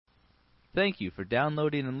Thank you for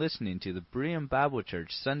downloading and listening to the Berean Bible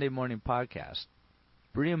Church Sunday Morning Podcast.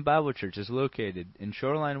 Berean Bible Church is located in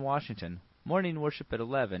Shoreline, Washington, morning worship at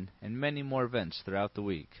 11, and many more events throughout the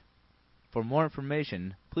week. For more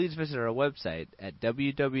information, please visit our website at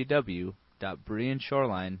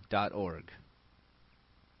www.bereanshoreline.org.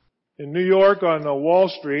 In New York on Wall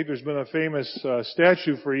Street, there's been a famous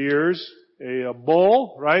statue for years. A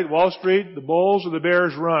bull, right? Wall Street, the bulls or the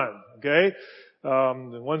bears run, okay?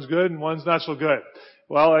 One's good and one's not so good.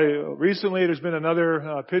 Well, recently there's been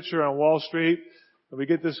another picture on Wall Street. Let me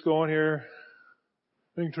get this going here.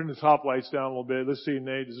 I can turn the top lights down a little bit. Let's see,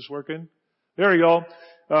 Nate, is this working? There you go.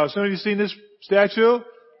 Some of you seen this statue?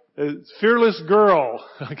 It's Fearless Girl,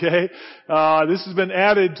 okay? This has been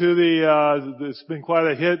added to it's been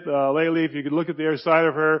quite a hit lately. If you could look at the other side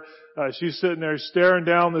of her, she's sitting there staring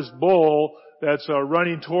down this bull that's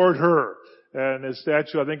running toward her. And the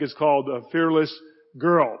statue, I think, is called Fearless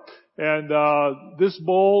Girl. And this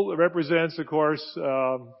bull represents, of course,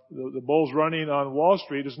 the bulls running on Wall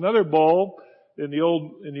Street. There's another bull in the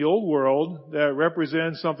old world that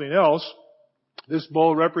represents something else. This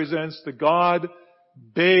bull represents the god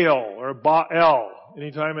Baal or Baal.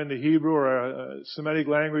 Anytime in the Hebrew or Semitic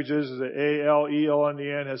languages, the A-L-E-L on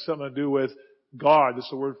the end has something to do with God. This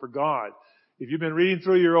is the word for God. If you've been reading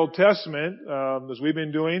through your Old Testament, as we've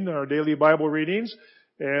been doing our daily Bible readings,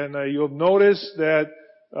 and you'll notice that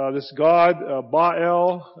this god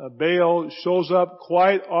Baal shows up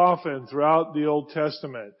quite often throughout the Old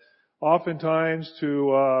Testament, oftentimes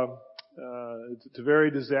to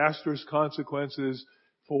very disastrous consequences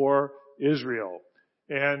for Israel.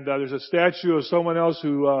 And there's a statue of someone else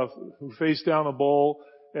who faced down a bull,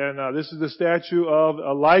 and this is the statue of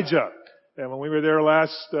Elijah. And when we were there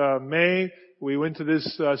last May, we went to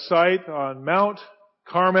this site on Mount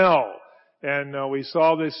Carmel, and we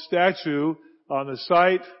saw this statue on the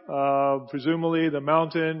site, presumably the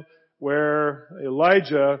mountain where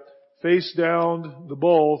Elijah faced down the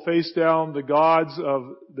bull, faced down the god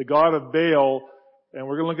of Baal. And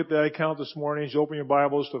we're going to look at that account this morning. As you open your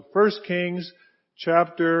Bibles to 1 Kings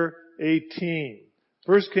chapter 18.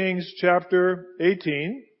 1 Kings chapter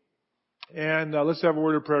 18. And let's have a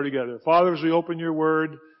word of prayer together. Father, as we open your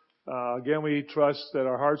word, again, we trust that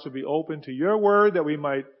our hearts will be open to your word, that we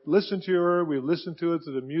might listen to your word. We've listened to it,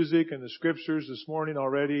 to the music and the scriptures this morning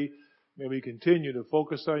already. May we continue to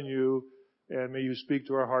focus on you, and may you speak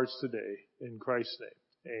to our hearts today. In Christ's name,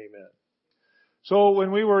 amen. So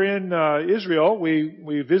when we were in Israel,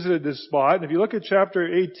 we visited this spot. And if you look at chapter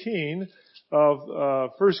 18 of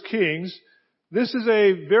 1 Kings, this is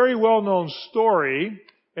a very well-known story.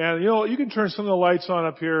 And you can turn some of the lights on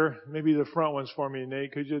up here, maybe the front ones for me,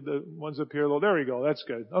 Nate. Could you, the ones up here? There we go. That's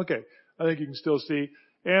good. Okay. I think you can still see.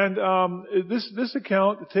 And, this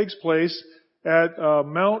account takes place at,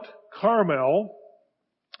 Mount Carmel.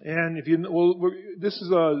 And if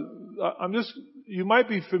you might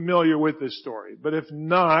be familiar with this story, but if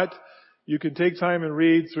not, you can take time and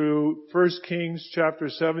read through 1 Kings chapter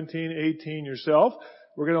 17, 18 yourself.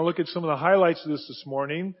 We're going to look at some of the highlights of this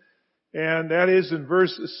morning. And that is in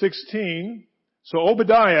verse 16. So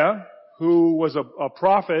Obadiah, who was a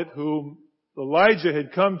prophet whom Elijah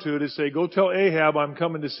had come to say, go tell Ahab I'm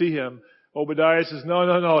coming to see him. Obadiah says,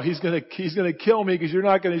 no, he's gonna kill me because you're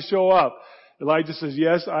not gonna show up. Elijah says,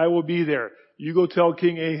 yes, I will be there. You go tell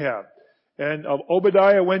King Ahab. And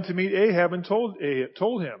Obadiah went to meet Ahab and told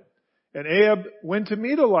him. And Ahab went to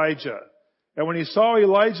meet Elijah. And when he saw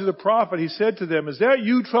Elijah the prophet, he said to them, is that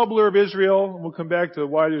you, troubler of Israel? And we'll come back to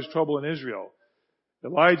why there's trouble in Israel.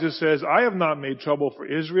 Elijah says, I have not made trouble for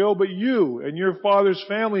Israel, but you and your father's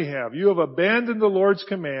family have. You have abandoned the Lord's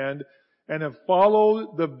command and have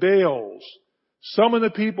followed the Baals. Summon the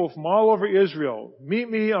people from all over Israel. Meet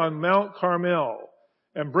me on Mount Carmel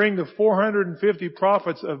and bring the 450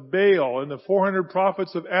 prophets of Baal and the 400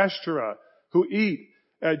 prophets of Ashtoreth who eat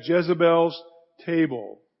at Jezebel's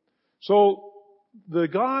table. So, the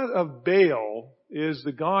god of Baal is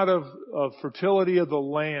the god of fertility of the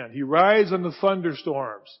land. He rides on the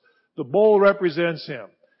thunderstorms. The bull represents him.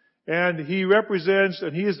 And he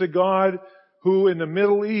is the god who in the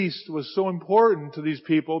Middle East was so important to these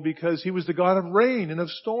people because he was the god of rain and of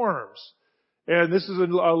storms. And this is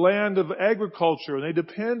a land of agriculture, and they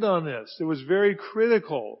depend on this. It was very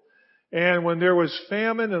critical. And when there was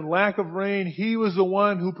famine and lack of rain, he was the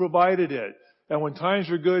one who provided it. And when times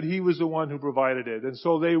were good, he was the one who provided it. And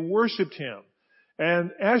so they worshipped him.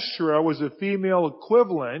 And Ashtoreth was a female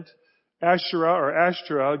equivalent,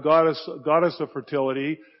 Ashtoreth, goddess of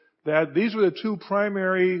fertility, that these were the two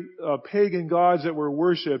primary pagan gods that were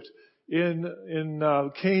worshipped in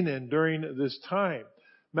Canaan during this time.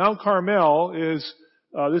 Mount Carmel is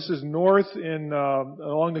This is north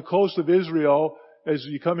along the coast of Israel. As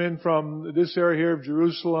you come in from this area here of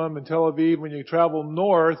Jerusalem and Tel Aviv, when you travel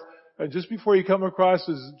north, and just before you come across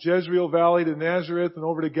this Jezreel Valley to Nazareth and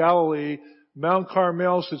over to Galilee, Mount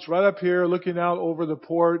Carmel sits right up here looking out over the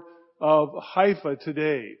port of Haifa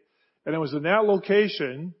today. And it was in that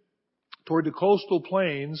location, toward the coastal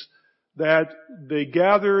plains, that they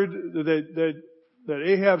gathered, that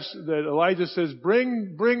Elijah says,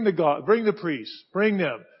 bring the priests, bring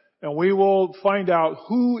them, and we will find out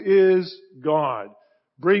who is God.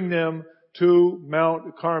 Bring them to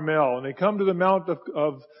Mount Carmel. And they come to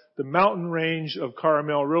the the mountain range of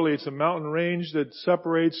Carmel. Really, it's a mountain range that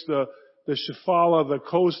separates the Shephelah, the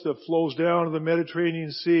coast that flows down to the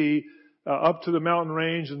Mediterranean Sea, up to the mountain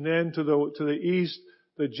range, and then to the east,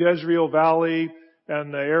 the Jezreel Valley,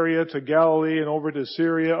 and the area to Galilee, and over to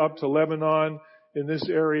Syria, up to Lebanon, in this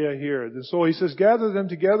area here. And so he says, gather them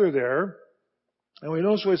together there. And we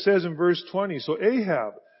notice what it says in verse 20. So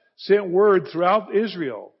Ahab sent word throughout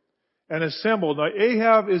Israel and assembled. Now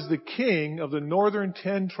Ahab is the king of the northern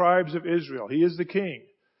 10 tribes of Israel. He is the king.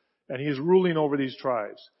 And he is ruling over these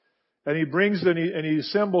tribes. And he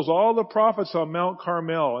assembles all the prophets on Mount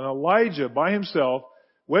Carmel. And Elijah by himself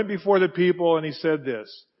went before the people and he said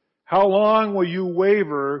this, how long will you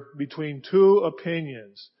waver between two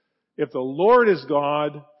opinions? If the Lord is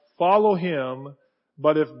God, follow him.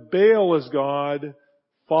 But if Baal is God,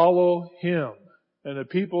 follow him. And the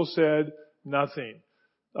people said nothing.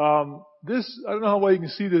 I don't know how well you can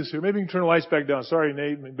see this here. Maybe you can turn the lights back down. Sorry,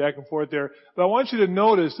 Nate, back and forth there. But I want you to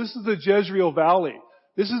notice, this is the Jezreel Valley.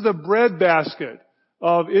 This is the breadbasket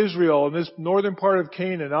of Israel in this northern part of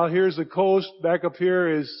Canaan. Out here's the coast. Back up here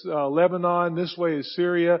is Lebanon. This way is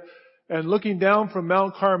Syria. And looking down from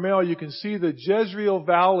Mount Carmel, you can see the Jezreel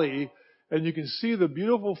Valley, and you can see the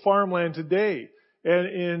beautiful farmland today.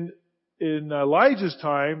 And in Elijah's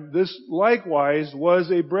time, this likewise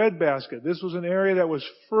was a breadbasket. This was an area that was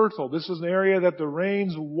fertile. This was an area that the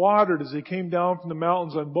rains watered as they came down from the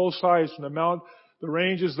mountains on both sides, from the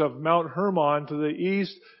ranges of Mount Hermon to the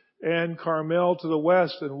east and Carmel to the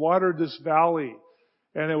west, and watered this valley.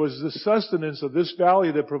 And it was the sustenance of this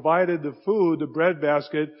valley that provided the food, the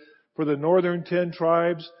breadbasket, for the northern 10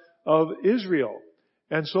 tribes of Israel.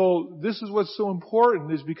 And so this is what's so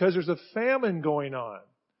important, is because there's a famine going on.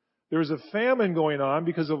 There's a famine going on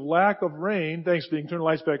because of lack of rain. Thanks, being turn the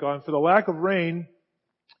lights back on. For the lack of rain.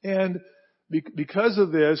 And because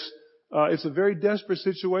of this, it's a very desperate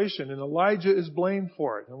situation. And Elijah is blamed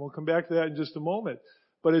for it. And we'll come back to that in just a moment.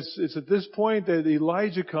 But it's at this point that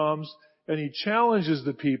Elijah comes and he challenges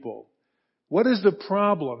the people. What is the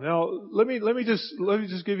problem? Now, let me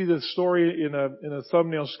just give you the story in a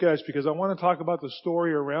thumbnail sketch, because I want to talk about the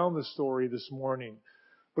story around the story this morning.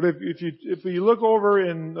 But if you look over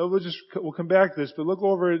we'll come back to this, but look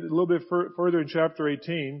over a little bit further in chapter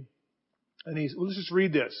 18, and let's just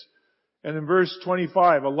read this. And in verse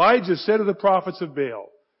 25, Elijah said to the prophets of Baal,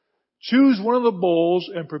 choose one of the bowls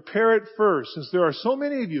and prepare it first, since there are so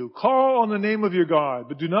many of you. Call on the name of your God,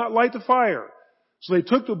 but do not light the fire. So they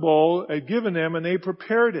took the bowl I'd given them and they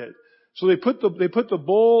prepared it. So they put the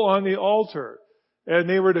bowl on the altar, and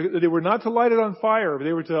they were not to light it on fire.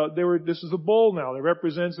 This is a bowl now that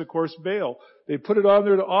represents, of course, Baal. They put it on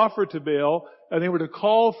there to offer to Baal, and they were to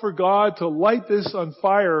call for God to light this on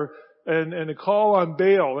fire, and to call on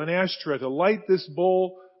Baal and Ashtoreth to light this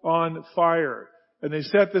bowl on fire. And they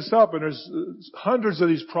set this up, and there's hundreds of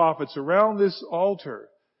these prophets around this altar.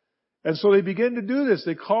 And so they begin to do this.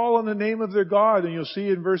 They call on the name of their God, and you'll see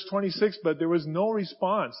in verse 26, but there was no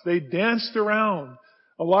response. They danced around.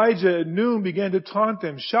 Elijah at noon began to taunt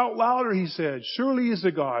them. Shout louder, he said. Surely he is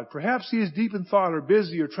a God. Perhaps he is deep in thought or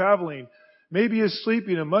busy or traveling. Maybe he is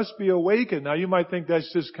sleeping and must be awakened. Now you might think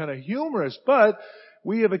that's just kind of humorous, but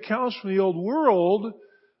we have accounts from the old world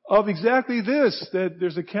of exactly this, that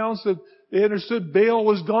there's accounts that they understood Baal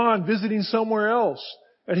was gone visiting somewhere else,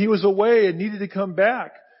 and he was away and needed to come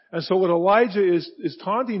back. And so what Elijah is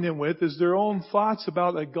taunting them with is their own thoughts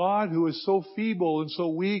about a God who is so feeble and so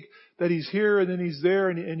weak that he's here and then he's there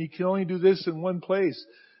and he can only do this in one place.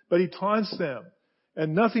 But he taunts them.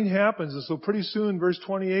 And nothing happens. And so pretty soon, verse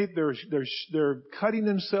 28, they're cutting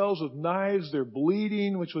themselves with knives. They're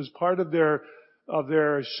bleeding, which was part of their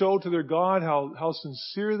show to their God, how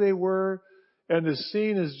sincere they were. And the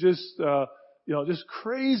scene is just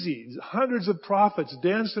crazy. Hundreds of prophets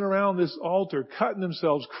dancing around this altar, cutting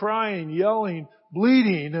themselves, crying, yelling,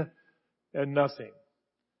 bleeding, and nothing.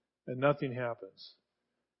 And nothing happens.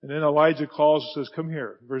 And then Elijah calls and says, come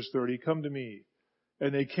here, verse 30, come to me.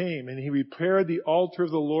 And they came, and he repaired the altar of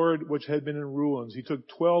the Lord which had been in ruins. He took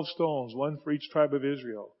 12 stones, one for each tribe of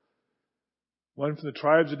Israel. One from the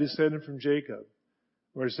tribes that descended from Jacob.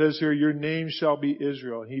 Where it says here, your name shall be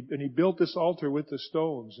Israel. And he built this altar with the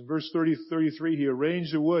stones. In verse 33, he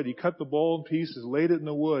arranged the wood. He cut the bowl in pieces, laid it in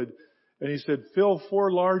the wood. And he said, fill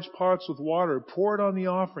 4 large pots with water. Pour it on the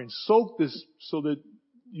offering. Soak this so that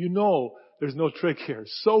you know there's no trick here.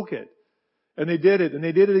 Soak it. And they did it. And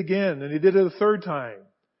they did it again. And they did it a third time.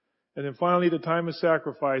 And then finally, at the time of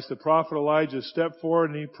sacrifice, the prophet Elijah stepped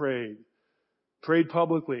forward and he prayed. Prayed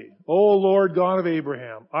publicly. O Lord God of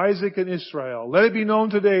Abraham, Isaac, and Israel, let it be known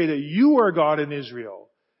today that you are God in Israel.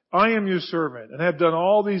 I am your servant and have done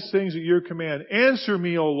all these things at your command. Answer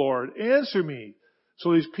me, O Lord, answer me,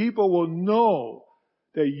 so these people will know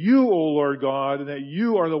that you, O Lord God, and that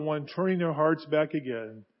you are the one turning their hearts back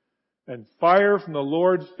again. And fire from the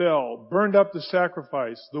Lord fell, burned up the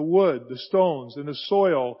sacrifice, the wood, the stones, and the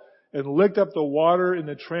soil, and licked up the water in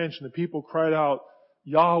the trench. And the people cried out,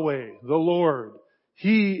 Yahweh, the Lord,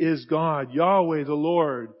 He is God. Yahweh, the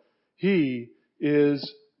Lord, He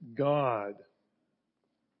is God.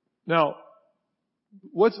 Now,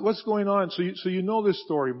 what's going on? So you know this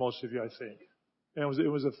story, most of you, I think. And it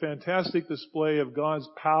was a fantastic display of God's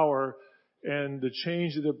power and the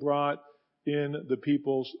change that it brought in the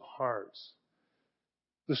people's hearts.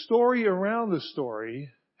 The story around the story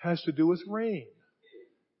has to do with rain.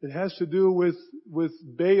 It has to do with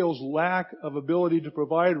Baal's lack of ability to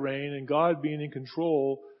provide rain and God being in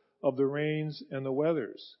control of the rains and the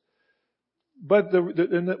weathers. But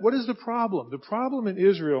what is the problem? The problem in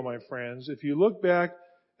Israel, my friends, if you look back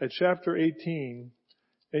at chapter 18,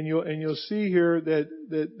 and you'll see here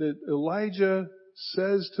that Elijah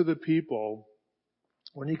says to the people,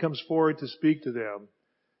 when he comes forward to speak to them,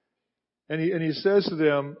 and he says to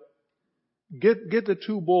them, Get the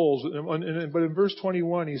 2 bulls, but in verse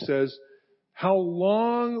 21 he says, how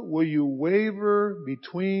long will you waver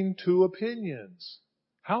between 2 opinions?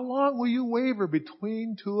 How long will you waver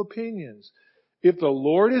between 2 opinions? If the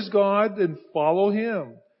Lord is God, then follow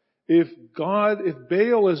Him. If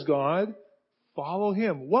Baal is God, follow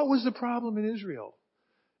him. What was the problem in Israel?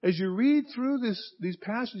 As you read through these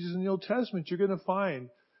passages in the Old Testament, you're going to find,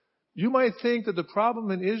 you might think that the problem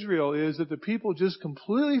in Israel is that the people just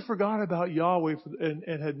completely forgot about Yahweh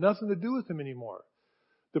and had nothing to do with Him anymore.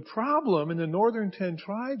 The problem in the northern 10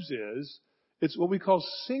 tribes it's what we call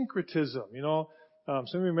syncretism. You know, some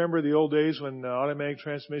of you remember the old days when automatic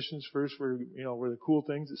transmissions first were the cool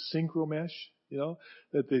things, it's synchromesh,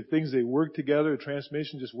 that the things, they work together, the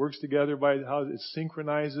transmission just works together by how it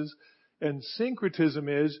synchronizes. And syncretism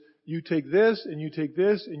is, you take this, and you take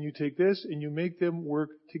this, and you take this, and you make them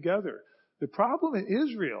work together. The problem in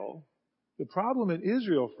Israel,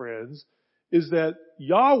 friends, is that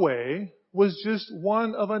Yahweh was just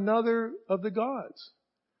one of another of the gods.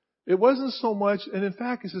 It wasn't so much, and in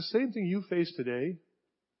fact, it's the same thing you face today.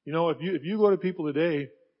 If you go to people today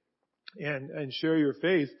and share your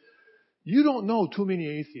faith, you don't know too many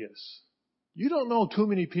atheists. You don't know too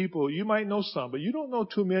many people. You might know some, but you don't know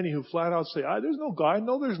too many who flat out say, there's no God.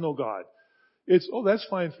 No, there's no God. It's, that's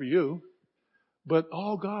fine for you. But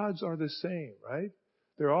all gods are the same, right?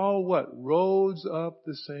 They're all what? Roads up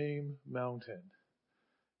the same mountain.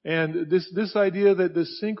 And this idea that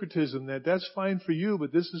this syncretism, that's fine for you,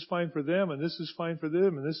 but this is fine for them, and this is fine for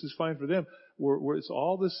them, and this is fine for them, where it's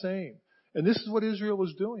all the same. And this is what Israel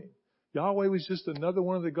was doing. Yahweh was just another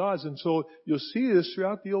one of the gods. And so you'll see this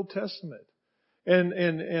throughout the Old Testament. And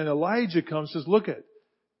Elijah comes and says, look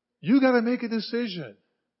you gotta make a decision.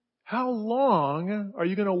 How long are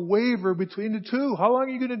you gonna waver between the two? How long are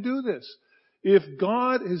you gonna do this? If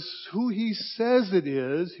God is who He says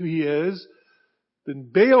who He is, then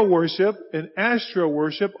Baal worship and Asherah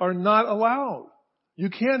worship are not allowed. You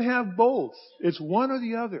can't have both. It's one or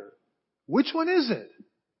the other. Which one is it?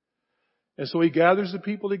 And so he gathers the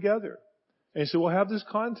people together. And he said, we'll have this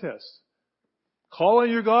contest. Call on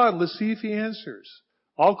your God and let's see if He answers.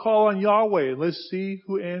 I'll call on Yahweh and let's see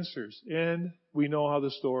who answers. And we know how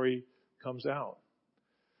the story comes out.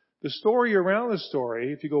 The story around the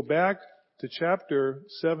story, if you go back to chapter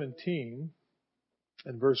 17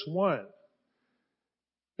 and verse 1.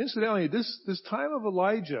 Incidentally, this time of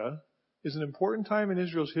Elijah is an important time in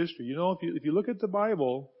Israel's history. If you look at the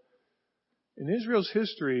Bible, in Israel's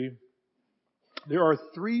history, there are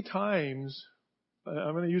 3 times,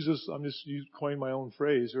 I'm going to use this, I'm just coining my own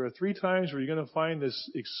phrase. There are 3 times where you're going to find this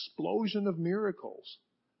explosion of miracles.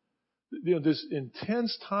 This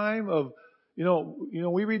intense time of,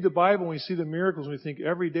 we read the Bible and we see the miracles and we think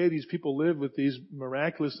every day these people live with these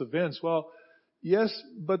miraculous events. Well, yes,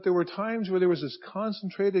 but there were times where there was this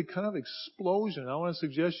concentrated kind of explosion. I want to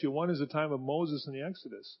suggest to you, one is the time of Moses in the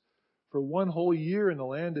Exodus. For 1 whole year in the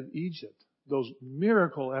land of Egypt, those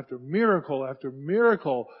miracle after miracle after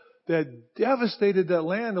miracle that devastated that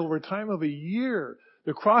land over a time of a year.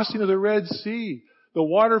 The crossing of the Red Sea, the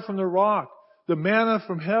water from the rock, the manna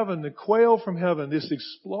from heaven, the quail from heaven, this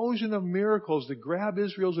explosion of miracles that grab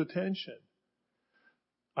Israel's attention.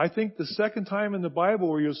 I think the second time in the Bible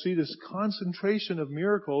where you'll see this concentration of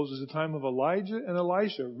miracles is the time of Elijah and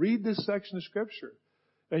Elisha. Read this section of Scripture,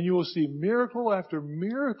 and you will see miracle after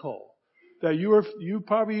miracle that you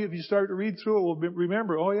probably, if you start to read through it, will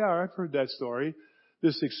remember, oh yeah, I've heard that story.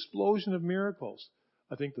 This explosion of miracles.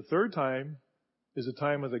 I think the third time is the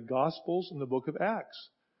time of the Gospels and the book of Acts.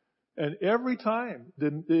 And every time,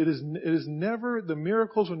 it is never, the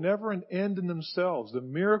miracles are never an end in themselves. The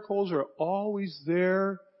miracles are always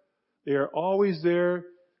there. They are always there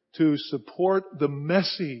to support the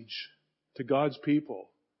message to God's people.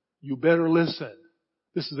 You better listen.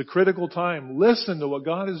 This is a critical time. Listen to what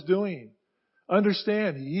God is doing.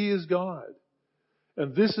 Understand, He is God.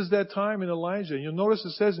 And this is that time in Elijah. And you'll notice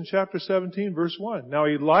it says in chapter 17, verse 1, Now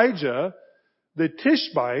Elijah, the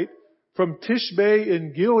Tishbite, from Tishbe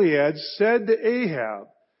in Gilead, said to Ahab,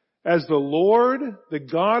 As the Lord, the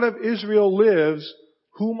God of Israel lives,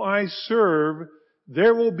 whom I serve,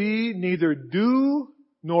 there will be neither dew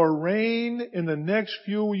nor rain in the next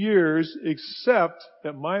few years except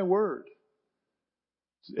at my word.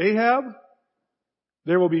 Ahab,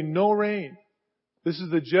 there will be no rain. This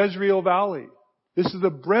is the Jezreel Valley. This is the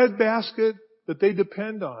breadbasket that they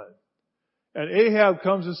depend on. And Ahab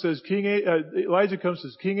comes and says, Elijah comes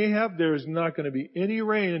and says, King Ahab, there is not going to be any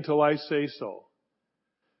rain until I say so.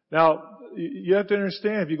 Now, you have to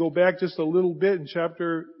understand, if you go back just a little bit in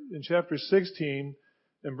chapter 16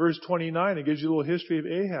 and verse 29, it gives you a little history of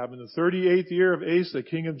Ahab. In the 38th year of Asa,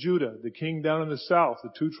 king of Judah, the king down in the south, the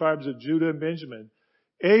two tribes of Judah and Benjamin,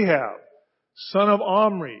 Ahab, son of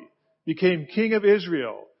Omri, became king of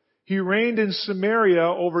Israel. He reigned in Samaria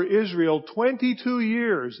over Israel 22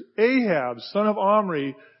 years. Ahab, son of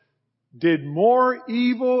Omri, did more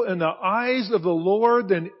evil in the eyes of the Lord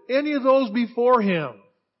than any of those before him.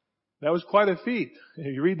 That was quite a feat.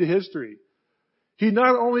 You read the history. He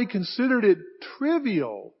not only considered it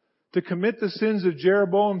trivial to commit the sins of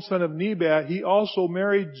Jeroboam, son of Nebat, he also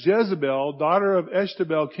married Jezebel, daughter of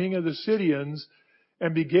Eshtabel, king of the Syrians,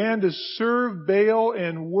 and began to serve Baal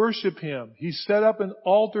and worship him. He set up an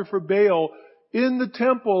altar for Baal in the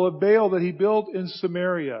temple of Baal that he built in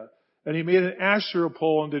Samaria. And he made an Asherah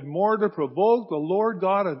pole and did more to provoke the Lord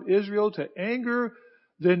God of Israel to anger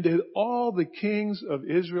than did all the kings of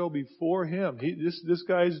Israel before him. This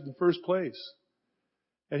guy's in first place.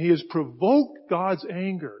 And he has provoked God's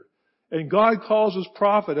anger. And God calls his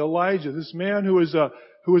prophet Elijah, this man who is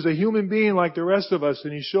a human being like the rest of us,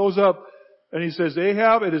 and he shows up and he says,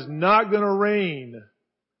 Ahab, it is not going to rain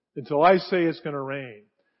until I say it's going to rain.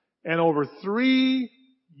 And over 3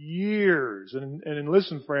 years, and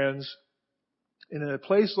listen friends, in a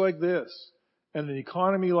place like this, and an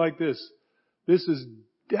economy like this is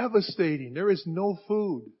devastating. There is no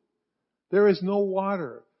food. There is no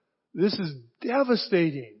water. This is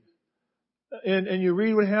devastating. And you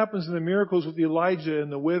read what happens in the miracles with Elijah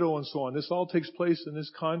and the widow and so on. This all takes place in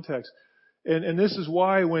this context. And this is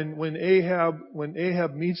why when Ahab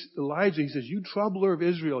meets Elijah, he says, you troubler of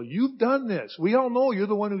Israel, you've done this. We all know you're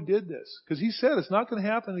the one who did this. Because he said it's not going to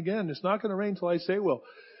happen again. It's not going to rain until I say it will.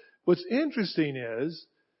 What's interesting is,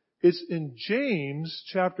 it's in James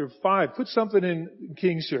chapter 5. Put something in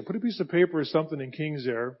Kings here. Put a piece of paper or something in Kings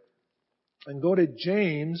there. And go to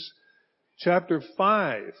James chapter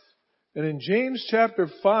 5. And in James chapter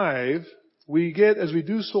 5, we get, as we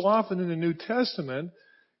do so often in the New Testament,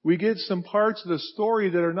 we get some parts of the story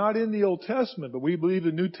that are not in the Old Testament, but we believe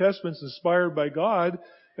the New Testament's inspired by God,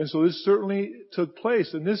 and so this certainly took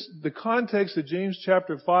place. And the context of James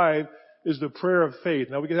chapter 5 is the prayer of faith.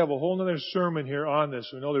 Now we could have a whole other sermon here on this.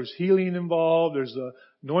 We know there's healing involved, there's the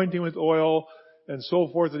anointing with oil, and so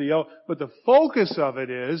forth. But the focus of it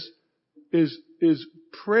is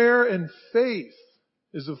prayer and faith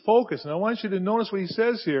is the focus. And I want you to notice what he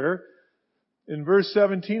says here in verse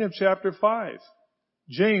 17 of chapter 5.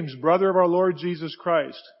 James, brother of our Lord Jesus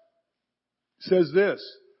Christ, says this,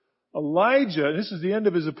 Elijah, and this is the end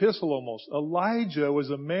of his epistle almost, Elijah was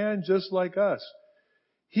a man just like us.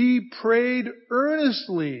 He prayed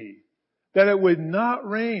earnestly that it would not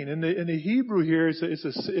rain. In the Hebrew here,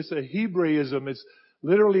 it's a Hebraism. It's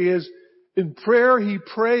literally is, in prayer he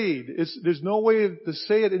prayed. There's no way to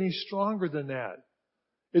say it any stronger than that.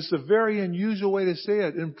 It's a very unusual way to say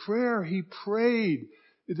it. In prayer he prayed.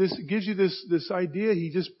 This gives you this idea. He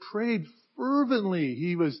just prayed fervently.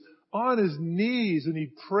 He was on his knees and he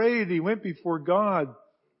prayed. He went before God.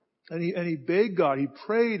 And he begged God. He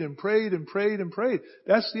prayed and prayed and prayed and prayed.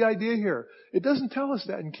 That's the idea here. It doesn't tell us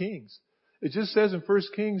that in Kings. It just says in 1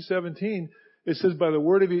 Kings 17, it says by the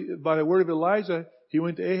word of Elijah, he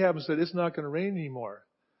went to Ahab and said, it's not going to rain anymore.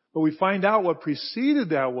 But we find out what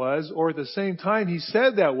preceded that was, or at the same time he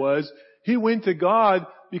said that was, he went to God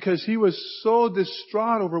because he was so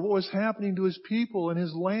distraught over what was happening to his people and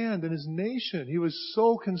his land and his nation. He was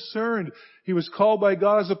so concerned. He was called by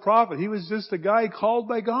God as a prophet. He was just a guy called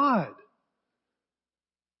by God.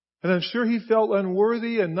 And I'm sure he felt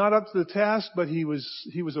unworthy and not up to the task, but he was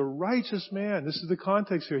a righteous man. This is the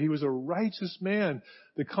context here. He was a righteous man.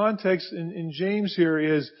 The context in James here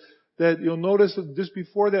is that you'll notice that just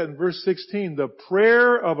before that in verse 16, the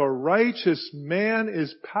prayer of a righteous man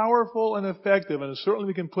is powerful and effective. And certainly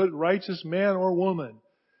we can put righteous man or woman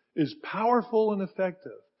is powerful and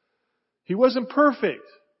effective. He wasn't perfect,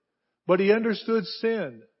 but he understood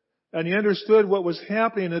sin. And he understood what was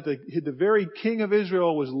happening, that the very king of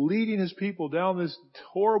Israel was leading his people down this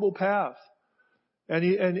horrible path.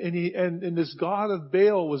 And this God of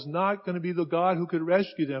Baal was not going to be the God who could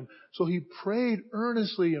rescue them. So he prayed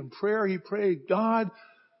earnestly in prayer. He prayed, God,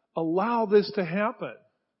 allow this to happen.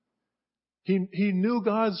 He knew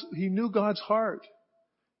God's heart.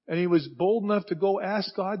 And he was bold enough to go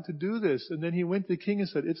ask God to do this. And then he went to the king and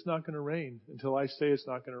said, it's not going to rain until I say it's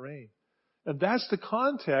not going to rain. And that's the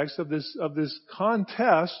context of this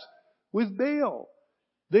contest with Baal.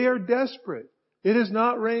 They are desperate. It has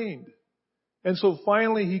not rained. And so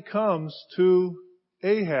finally he comes to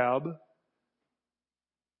Ahab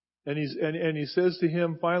and he says to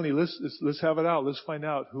him finally, let's have it out. Let's find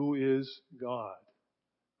out who is God.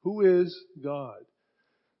 Who is God?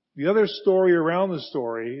 The other story around the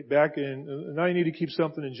story, now you need to keep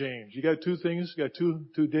something in James. You got two things, you got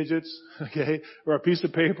two digits, okay, or a piece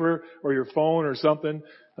of paper or your phone or something,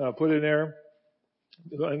 put it in there.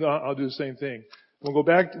 And I'll do the same thing. We'll go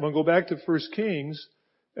back to 1 Kings,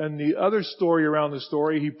 and the other story around the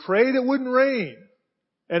story, he prayed it wouldn't rain.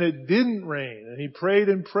 And it didn't rain. And he prayed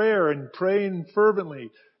in prayer and praying fervently.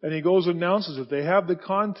 And he goes and announces it. They have the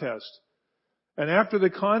contest. And after the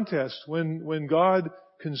contest, when God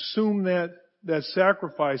consumed that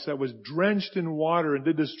sacrifice that was drenched in water and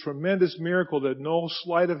did this tremendous miracle that no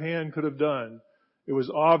sleight of hand could have done, it was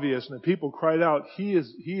obvious. And the people cried out, He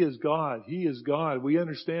is God. He is God. We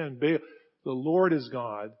understand the Lord is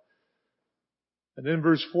God. And then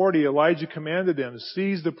verse 40, Elijah commanded them,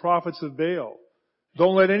 seize the prophets of Baal.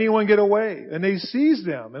 Don't let anyone get away. And they seized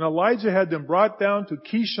them. And Elijah had them brought down to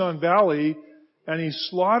Kishon Valley, and he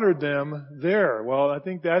slaughtered them there. Well, I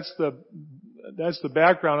think that's the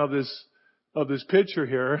background of this picture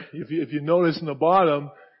here. If you notice in the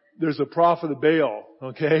bottom, there's a prophet of Baal.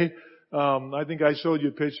 Okay? I think I showed you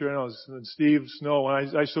a picture, and it was Steve Snow.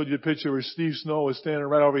 And I showed you a picture where Steve Snow was standing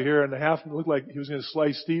right over here, and it looked like he was going to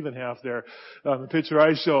slice Steve in half there. The picture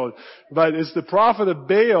I showed. But it's the prophet of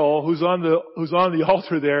Baal who's on the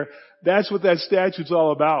altar there. That's what that statue's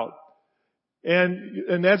all about.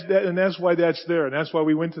 And that's why that's there. And that's why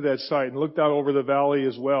we went to that site and looked out over the valley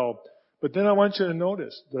as well. But then I want you to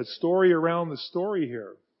notice the story around the story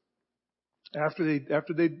here. After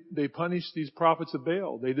they punished these prophets of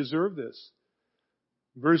Baal, they deserve this.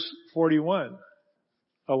 Verse 41,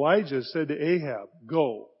 Elijah said to Ahab,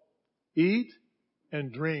 go, eat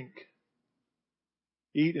and drink.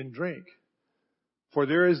 Eat and drink. For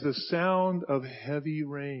there is the sound of heavy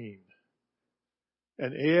rain.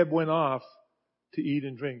 And Ahab went off to eat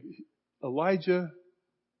and drink. Elijah,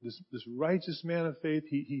 this righteous man of faith,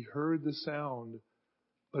 he heard the sound,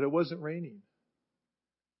 but it wasn't raining.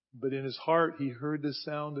 But in his heart, he heard the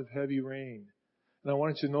sound of heavy rain. And I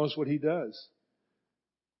want you to notice what he does.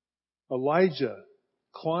 Elijah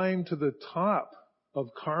climbed to the top of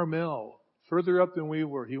Carmel, further up than we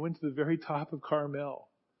were. He went to the very top of Carmel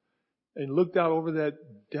and looked out over that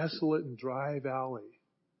desolate and dry valley.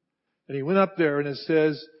 And he went up there, and it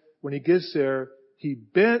says, when he gets there, he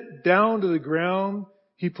bent down to the ground.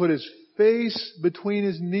 He put his face between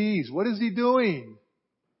his knees. What is he doing?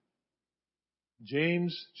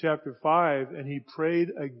 James chapter 5, and he prayed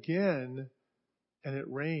again, and it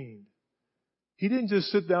rained. He didn't just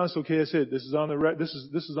sit down and say, okay, that's it. This is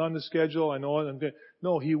on the schedule. I know it. I'm good.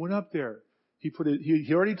 No, he went up there. He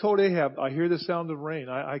already told Ahab, I hear the sound of rain.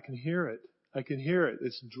 I can hear it. I can hear it.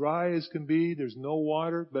 It's dry as can be. There's no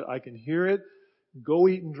water, but I can hear it. Go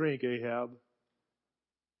eat and drink, Ahab.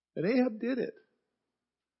 And Ahab did it.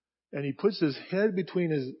 And he puts his head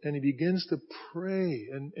between and he begins to pray.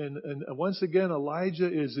 And once again, Elijah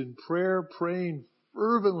is in prayer, praying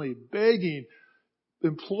fervently, begging,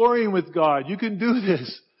 imploring with God, you can do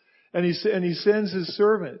this. And he sends his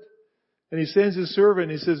servant. And he sends his servant,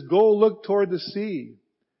 and he says, go look toward the sea.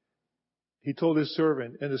 He told his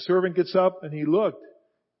servant. And the servant gets up, and he looked.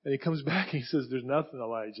 And he comes back, and he says, there's nothing,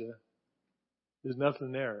 Elijah. There's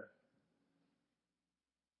nothing there.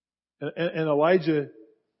 And Elijah,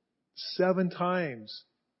 7 times,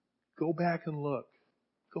 go back and look.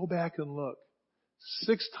 Go back and look.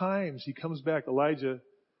 6 times he comes back, Elijah,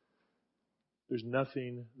 there's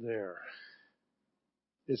nothing there.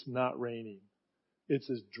 It's not raining. It's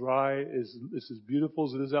as dry, it's as beautiful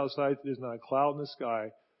as it is outside. There's not a cloud in the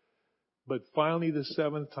sky. But finally, the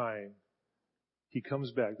 7th time, he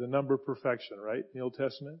comes back. The number of perfection, right? In the Old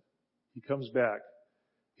Testament. He comes back.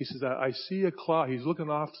 He says, I see a cloud. He's looking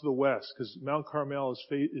off to the west because Mount Carmel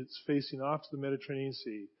is facing off to the Mediterranean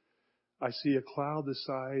Sea. I see a cloud the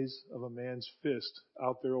size of a man's fist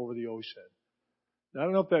out there over the ocean. Now, I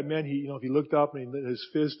don't know if that meant if he looked up and he lit his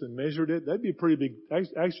fist and measured it, that'd be a pretty big,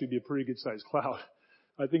 actually be a pretty good sized cloud.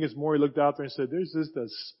 I think it's more he looked out there and said, there's just a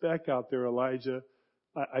speck out there, Elijah.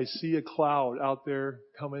 I see a cloud out there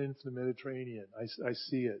coming in from the Mediterranean. I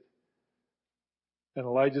see it. And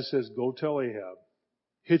Elijah says, go tell Ahab,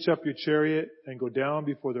 hitch up your chariot and go down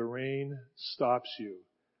before the rain stops you.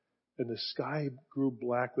 And the sky grew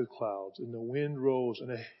black with clouds, and the wind rose,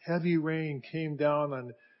 and a heavy rain came down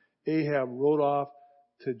on Ahab, rode off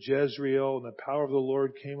to Jezreel, and the power of the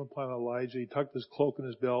Lord came upon Elijah. He tucked his cloak in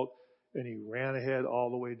his belt, and he ran ahead all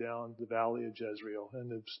the way down the valley of Jezreel.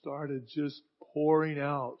 And it started just pouring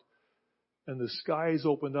out. And the skies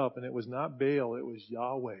opened up, and it was not Baal, it was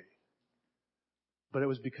Yahweh. But it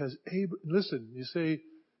was because listen, you say,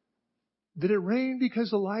 did it rain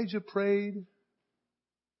because Elijah prayed?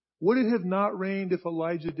 Would it have not rained if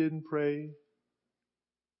Elijah didn't pray?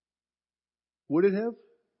 Would it have?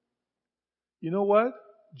 You know what?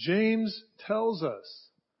 James tells us.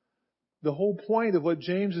 The whole point of what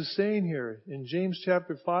James is saying here in James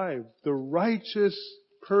chapter 5, the righteous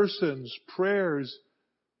person's prayers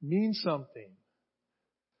mean something.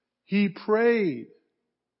 He prayed.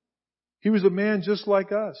 He was a man just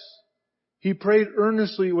like us. He prayed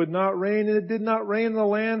earnestly it would not rain, and it did not rain in the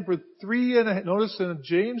land for 3.5, notice that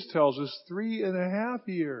James tells us 3.5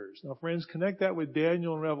 years. Now friends, connect that with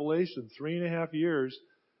Daniel and Revelation. 3.5 years,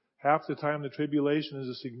 half the time of the tribulation is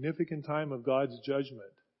a significant time of God's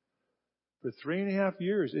judgment. For 3.5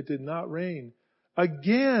 years, it did not rain.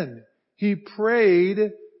 Again, he prayed,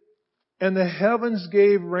 and the heavens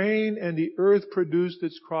gave rain, and the earth produced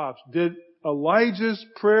its crops. Did Elijah's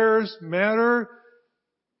prayers matter?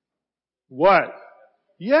 What?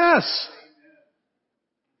 Yes!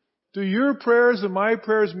 Do your prayers and my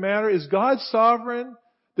prayers matter? Is God sovereign?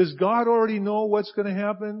 Does God already know what's going to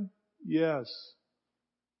happen? Yes.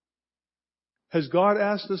 Has God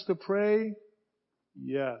asked us to pray?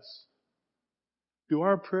 Yes. Do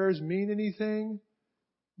our prayers mean anything?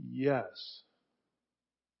 Yes.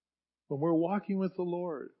 When we're walking with the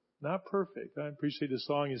Lord, not perfect. I appreciate the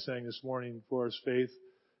song you sang this morning for us, Faith.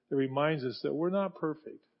 It reminds us that we're not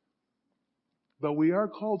perfect. But we are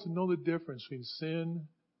called to know the difference between sin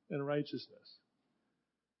and righteousness.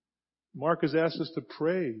 Mark has asked us to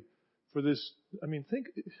pray for this.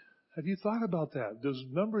 Have you thought about that? Those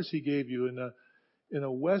numbers he gave you in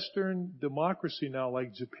a Western democracy now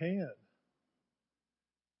like Japan,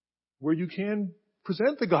 where you can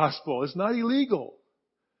present the gospel. It's not illegal.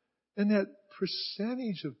 And that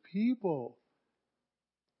percentage of people,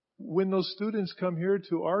 when those students come here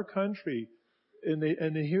to our country and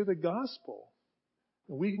they hear the gospel,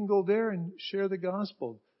 we can go there and share the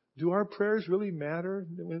gospel. Do our prayers really matter?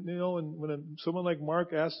 When someone like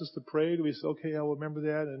Mark asks us to pray, do we say, okay, I'll remember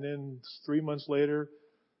that, and then 3 months later,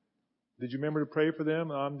 did you remember to pray for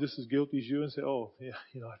them? I'm just as guilty as you, and say, oh, yeah,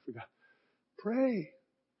 I forgot. Pray.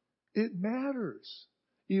 It matters.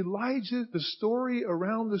 Elijah, the story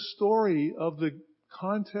around the story of the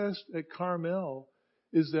contest at Carmel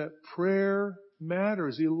is that prayer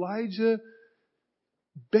matters. Elijah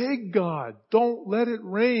begged God, don't let it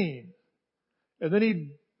rain. And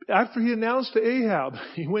then after he announced to Ahab,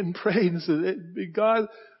 he went and prayed and said, God,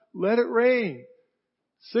 let it rain.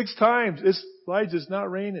 6 times. Elijah's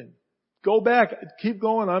not raining. Go back. Keep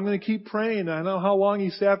going. I'm going to keep praying. I know how long he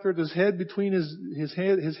sat there with his head between his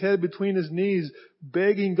head between his knees,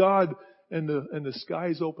 begging God, and the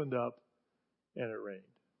skies opened up and it rained.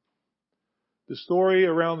 The story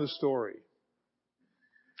around the story.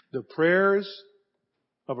 The prayers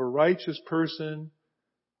of a righteous person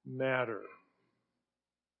matter.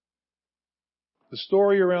 The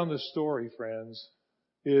story around the story, friends,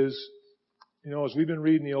 is, as we've been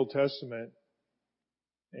reading the Old Testament,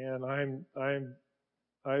 and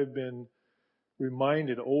I've been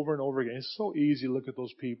reminded over and over again, it's so easy to look at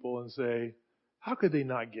those people and say, how could they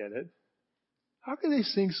not get it? How could they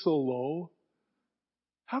sink so low?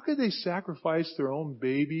 How could they sacrifice their own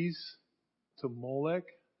babies to Molech?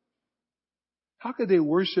 How could they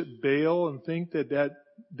worship Baal and think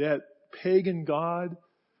that pagan god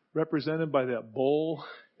represented by that bull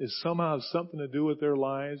is somehow something to do with their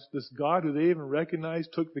lives? This God who they even recognized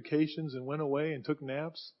took vacations and went away and took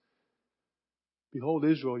naps? Behold,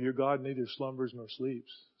 Israel, your God neither slumbers nor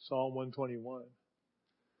sleeps. Psalm 121.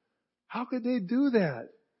 How could they do that?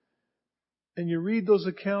 And you read those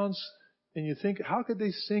accounts and you think, how could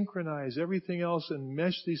they synchronize everything else and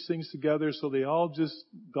mesh these things together so they all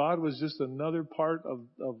God was just another part of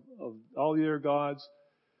all the other gods?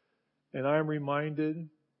 And I'm reminded,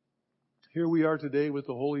 here we are today with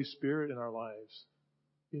the Holy Spirit in our lives.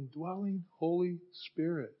 Indwelling Holy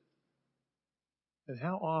Spirit. And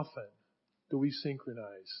how often do we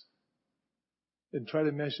synchronize and try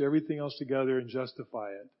to mesh everything else together and justify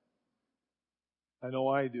it? I know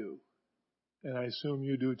I do. And I assume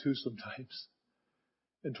you do too sometimes.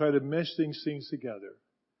 And try to mesh things together.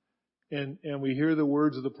 And we hear the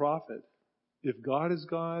words of the prophet. If God is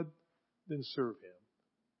God, then serve Him.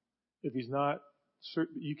 If He's not,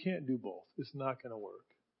 you can't do both. It's not going to work.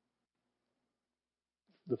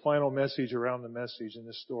 The final message around the message in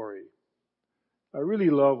this story. I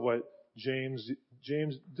really love what James,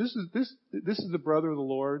 this is the brother of the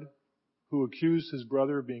Lord who accused his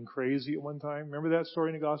brother of being crazy at one time. Remember that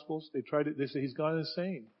story in the Gospels? They say he's gone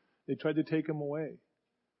insane. They tried to take him away.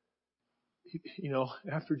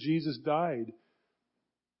 After Jesus died,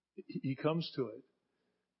 he comes to it.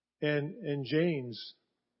 And James,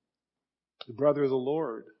 the brother of the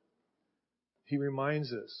Lord, he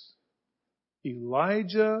reminds us,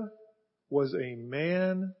 Elijah was a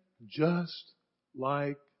man just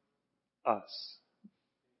like us.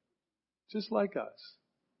 Just like us.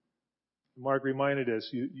 Mark reminded us,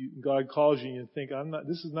 God calls you and you think,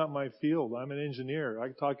 this is not my field. I'm an engineer. I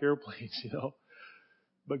can talk airplanes,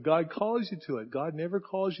 But God calls you to it. God never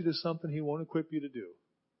calls you to something He won't equip you to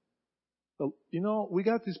do. We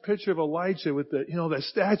got this picture of Elijah with that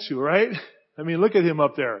statue, right? I mean, look at him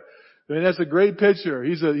up there. I mean, that's a great picture.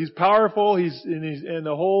 He's powerful. And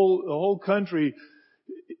the whole country,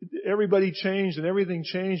 everybody changed and everything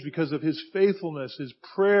changed because of his faithfulness, his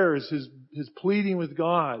prayers, his pleading with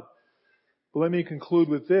God. But let me conclude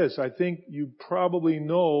with this. I think you probably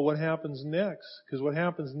know what happens next. Because what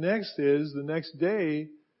happens next is, the next day,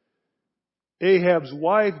 Ahab's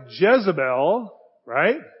wife, Jezebel,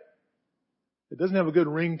 right? It doesn't have a good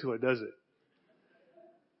ring to it, does it?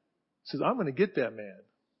 Says, I'm going to get that man.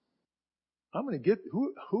 I'm going to get,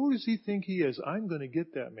 who does he think he is? I'm going to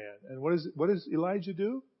get that man. And what does Elijah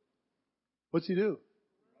do? What's he do?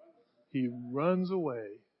 He runs away.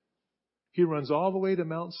 He runs all the way to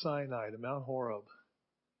Mount Sinai, to Mount Horeb.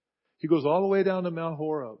 He goes all the way down to Mount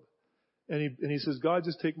Horeb. And he says, God,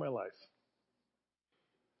 just take my life.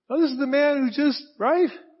 Now this is the man who right?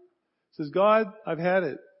 Says, God, I've had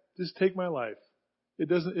it. Just take my life. It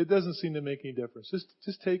doesn't seem to make any difference.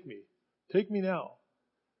 Just take me. Take me now.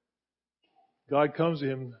 God comes to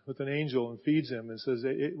him with an angel and feeds him and says,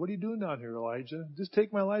 hey, what are you doing down here, Elijah? Just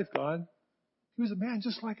take my life, God. He was a man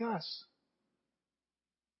just like us.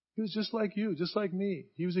 He was just like you, just like me.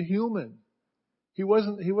 He was a human. He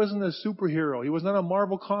wasn't a superhero. He was not a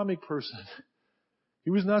Marvel comic person.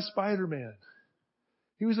 He was not Spider-Man.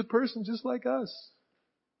 He was a person just like us.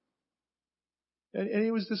 And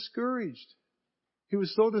he was discouraged. He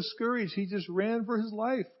was so discouraged, he just ran for his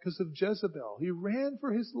life because of Jezebel. He ran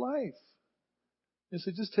for his life. And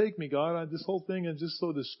said, just take me, God. This whole thing, I'm just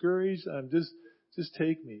so discouraged. Just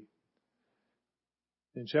take me.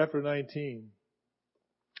 In chapter 19,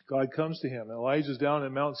 God comes to him. Elijah's down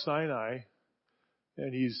at Mount Sinai,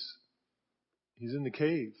 and he's in the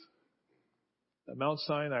cave. At Mount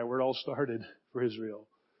Sinai, where it all started for Israel.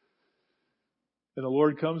 And the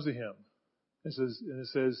Lord comes to him and it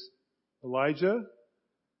says, Elijah,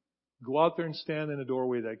 go out there and stand in the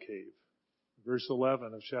doorway of that cave. Verse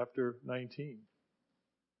 11 of chapter 19.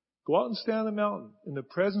 Go out and stand on the mountain in the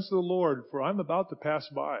presence of the Lord, for I'm about to pass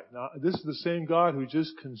by. Now, this is the same God who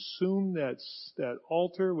just consumed that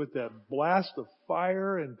altar with that blast of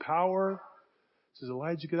fire and power. He says,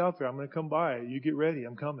 Elijah, get out there. I'm going to come by. You get ready.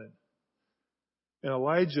 I'm coming. And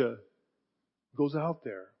Elijah goes out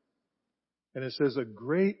there. And it says, a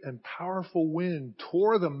great and powerful wind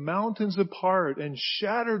tore the mountains apart and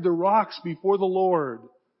shattered the rocks before the Lord.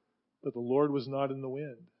 But the Lord was not in the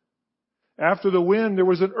wind. After the wind, there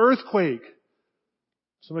was an earthquake.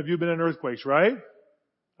 Some of you have been in earthquakes, right?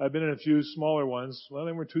 I've been in a few smaller ones. Well,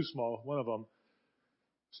 they were too small. One of them.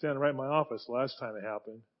 Standing right in my office the last time it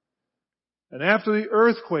happened. And after the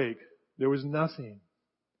earthquake, there was nothing.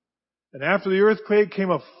 And after the earthquake came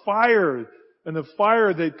a fire, and the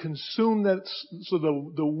fire that consumed that, so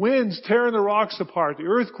the wind's tearing the rocks apart. The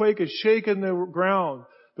earthquake is shaking the ground.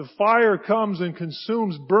 The fire comes and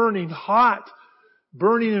consumes, burning hot,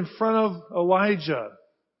 burning in front of Elijah.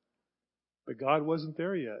 But God wasn't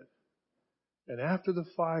there yet. And after the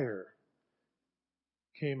fire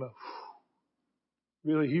came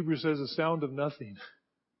really, Hebrews says, a sound of nothing.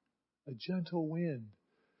 A gentle wind.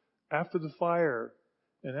 After the fire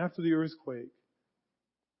and after the earthquake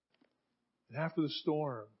and after the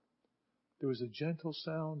storm, there was a gentle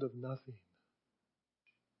sound of nothing.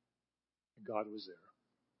 And God was there.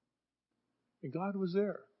 And God was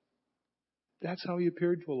there. That's how he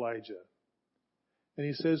appeared to Elijah. And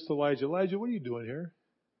he says to Elijah, Elijah, what are you doing here?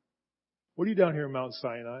 What are you down here in Mount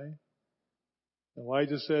Sinai? And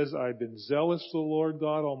Elijah says, I've been zealous for the Lord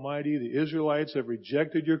God Almighty. The Israelites have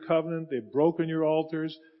rejected your covenant. They've broken your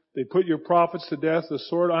altars. They put your prophets to death. The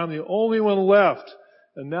sword, I'm the only one left.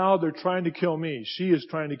 And now they're trying to kill me. She is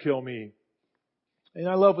trying to kill me. And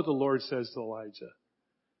I love what the Lord says to Elijah.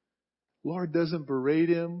 Lord doesn't berate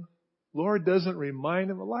him. Lord doesn't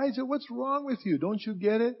remind him, Elijah, what's wrong with you? Don't you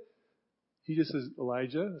get it? He just says,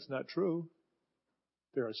 Elijah, it's not true.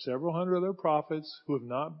 There are several hundred other prophets who have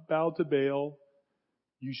not bowed to Baal.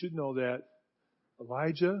 You should know that.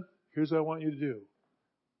 Elijah, here's what I want you to do.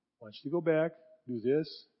 I want you to go back, do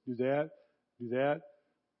this, do that,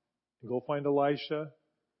 and go find Elisha.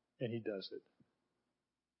 And he does it.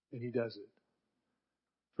 And he does it.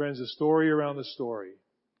 Friends, the story around the story.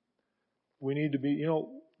 We need to be,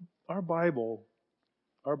 our Bible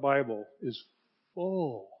is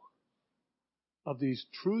full of these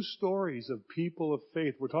true stories of people of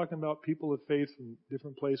faith. We're talking about people of faith from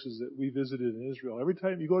different places that we visited in Israel. Every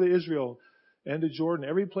time you go to Israel and to Jordan,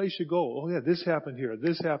 every place you go, oh yeah, this happened here,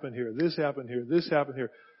 this happened here, this happened here, this happened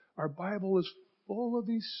here. Our Bible is full of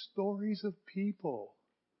these stories of people.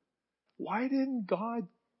 Why didn't God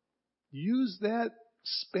use that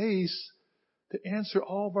space to answer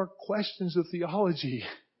all of our questions of theology?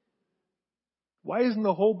 Why isn't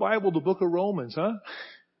the whole Bible the book of Romans, huh?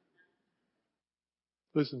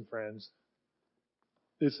 Listen, friends,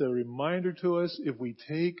 it's a reminder to us, if we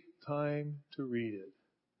take time to read it,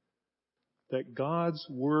 that God's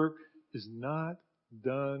work is not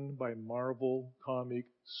done by Marvel comic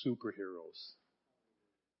superheroes.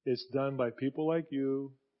 It's done by people like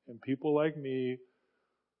you and people like me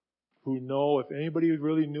who know if anybody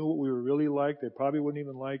really knew what we were really like, they probably wouldn't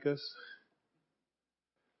even like us.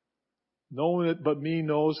 No one but me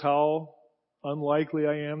knows how unlikely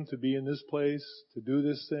I am to be in this place, to do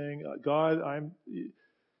this thing. God,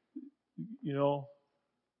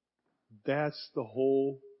 that's the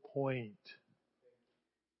whole point.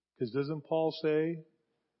 Because doesn't Paul say,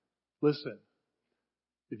 listen,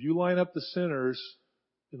 if you line up the sinners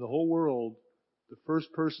in the whole world, the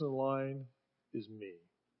first person in line is me.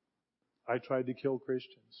 I tried to kill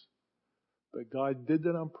Christians. But God did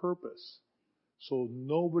that on purpose. So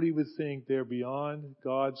nobody would think they're beyond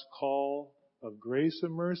God's call of grace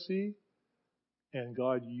and mercy and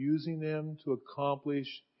God using them to accomplish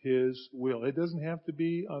His will. It doesn't have to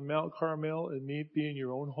be on Mount Carmel. It may be in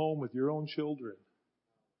your own home with your own children.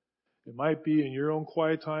 It might be in your own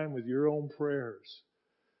quiet time with your own prayers.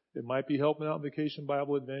 It might be helping out in Vacation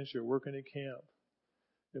Bible Adventure, working at camp.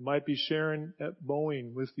 It might be sharing at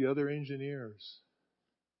Boeing with the other engineers.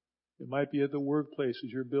 It might be at the workplace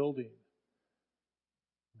as you're building.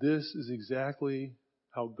 This is exactly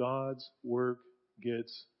how God's work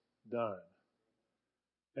gets done.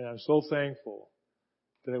 And I'm so thankful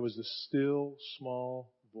that it was the still,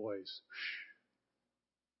 small voice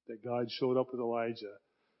that God showed up with Elijah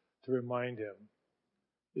to remind him,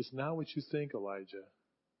 it's not what you think, Elijah.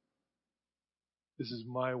 This is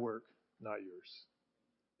my work, not yours.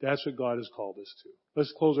 That's what God has called us to.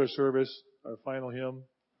 Let's close our service, our final hymn.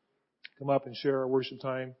 Come up and share our worship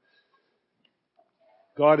time.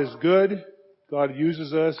 God is good. God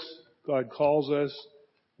uses us. God calls us.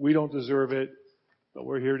 We don't deserve it, but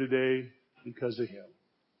we're here today because of Him.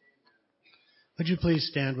 Would you please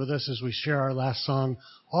stand with us as we share our last song,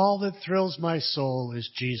 All That Thrills My Soul is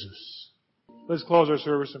Jesus. Let's close our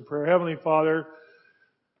service in prayer. Heavenly Father,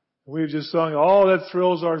 we've just sung, all that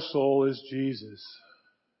thrills our soul is Jesus.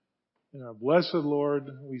 In our blessed Lord,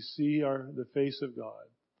 we see the face of God.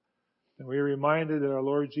 And we are reminded that our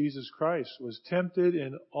Lord Jesus Christ was tempted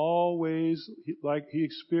in all ways, like He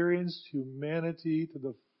experienced humanity to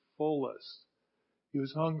the fullest. He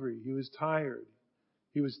was hungry. He was tired.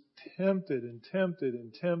 He was tempted and tempted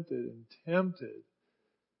and tempted and tempted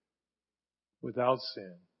without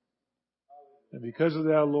sin. And because of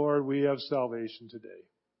that, Lord, we have salvation today.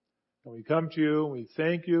 And we come to You and we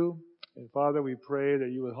thank You And Father, we pray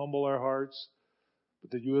that you would humble our hearts,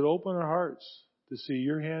 but that you would open our hearts to see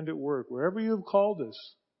your hand at work wherever you have called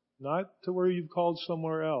us, not to where you've called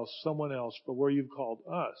someone else, but where you've called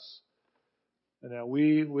us. And that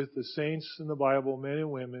we, with the saints in the Bible, men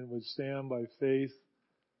and women, would stand by faith,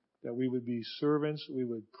 that we would be servants, we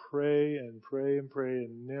would pray and pray and pray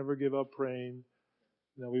and never give up praying,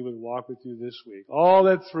 and that we would walk with you this week. All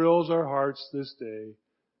that thrills our hearts this day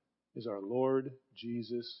is our Lord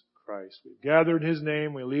Jesus Christ. We've gathered in His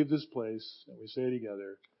name, we leave this place, and we say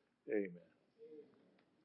together, Amen.